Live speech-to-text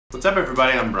What's up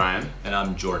everybody, I'm Brian. And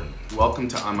I'm Jordan. Welcome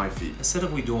to On My Feet. Instead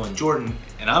of we doing Jordan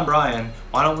and I'm Brian,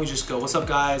 why don't we just go, what's up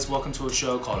guys, welcome to a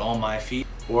show called On My Feet.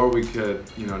 Or we could,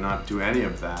 not do any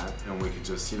of that and we could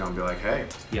just, be like, hey.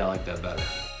 Yeah, I like that better.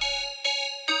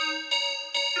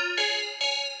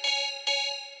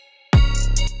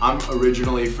 I'm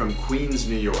originally from Queens,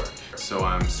 New York. So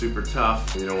I'm super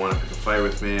tough. You don't want to pick a fight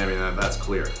with me. I mean, that's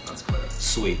clear. That's clear.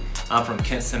 Sweet. I'm from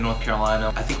Kinston, North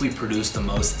Carolina. I think we produce the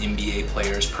most NBA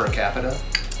players per capita.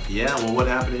 Yeah, well, what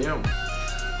happened to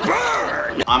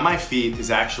you? On My Feet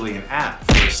is actually an app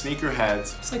for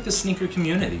sneakerheads. It's like the sneaker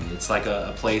community. It's like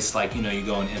a place like, you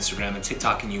go on Instagram and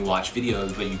TikTok and you watch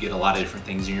videos, but you get a lot of different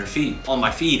things in your feed. On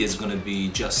My Feed is gonna be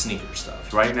just sneaker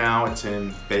stuff. Right now it's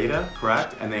in beta,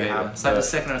 correct? And they have it's like the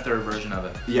second or third version of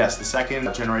it. Yes, the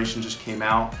second generation just came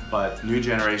out, but new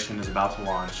generation is about to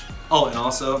launch. Oh, and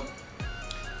also,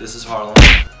 this is Harlem.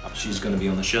 She's gonna be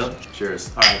on the show.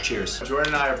 Cheers. All right, cheers.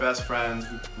 Jordan and I are best friends.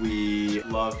 We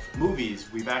love movies.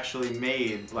 We've actually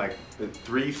made like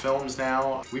 3 films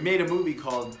now. We made a movie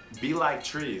called Be Like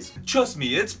Trees. Trust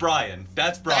me, it's Brian.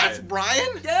 That's Brian. That's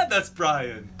Brian? Yeah, that's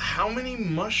Brian. How many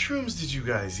mushrooms did you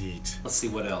guys eat? Let's see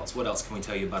what else. What else can we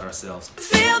tell you about ourselves?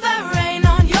 Feel the rain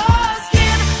on your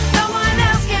skin. No one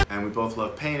else can. And we both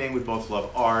love painting. We both love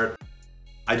art.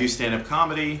 I do stand-up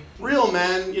comedy. Real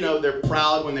men, they're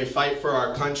proud when they fight for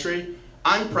our country.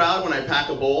 I'm proud when I pack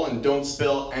a bowl and don't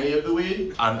spill any of the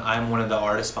weed. I'm one of the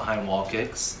artists behind Wall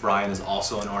Kicks. Brian is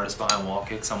also an artist behind Wall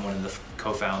Kicks. I'm one of the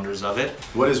co-founders of it.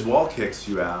 What is Wall Kicks,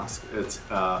 you ask? It's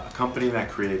a company that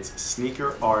creates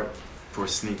sneaker art for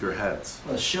sneakerheads.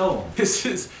 Let's show them. This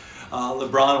is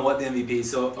LeBron, What the MVP.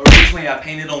 So originally I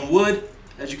painted on wood,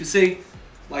 as you can see.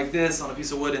 Like this on a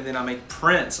piece of wood, and then I make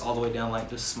prints all the way down like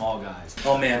this small guys.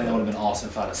 Oh man, that would have been awesome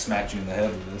if I'd have smacked you in the head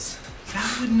with this.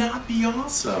 That would not be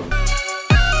awesome.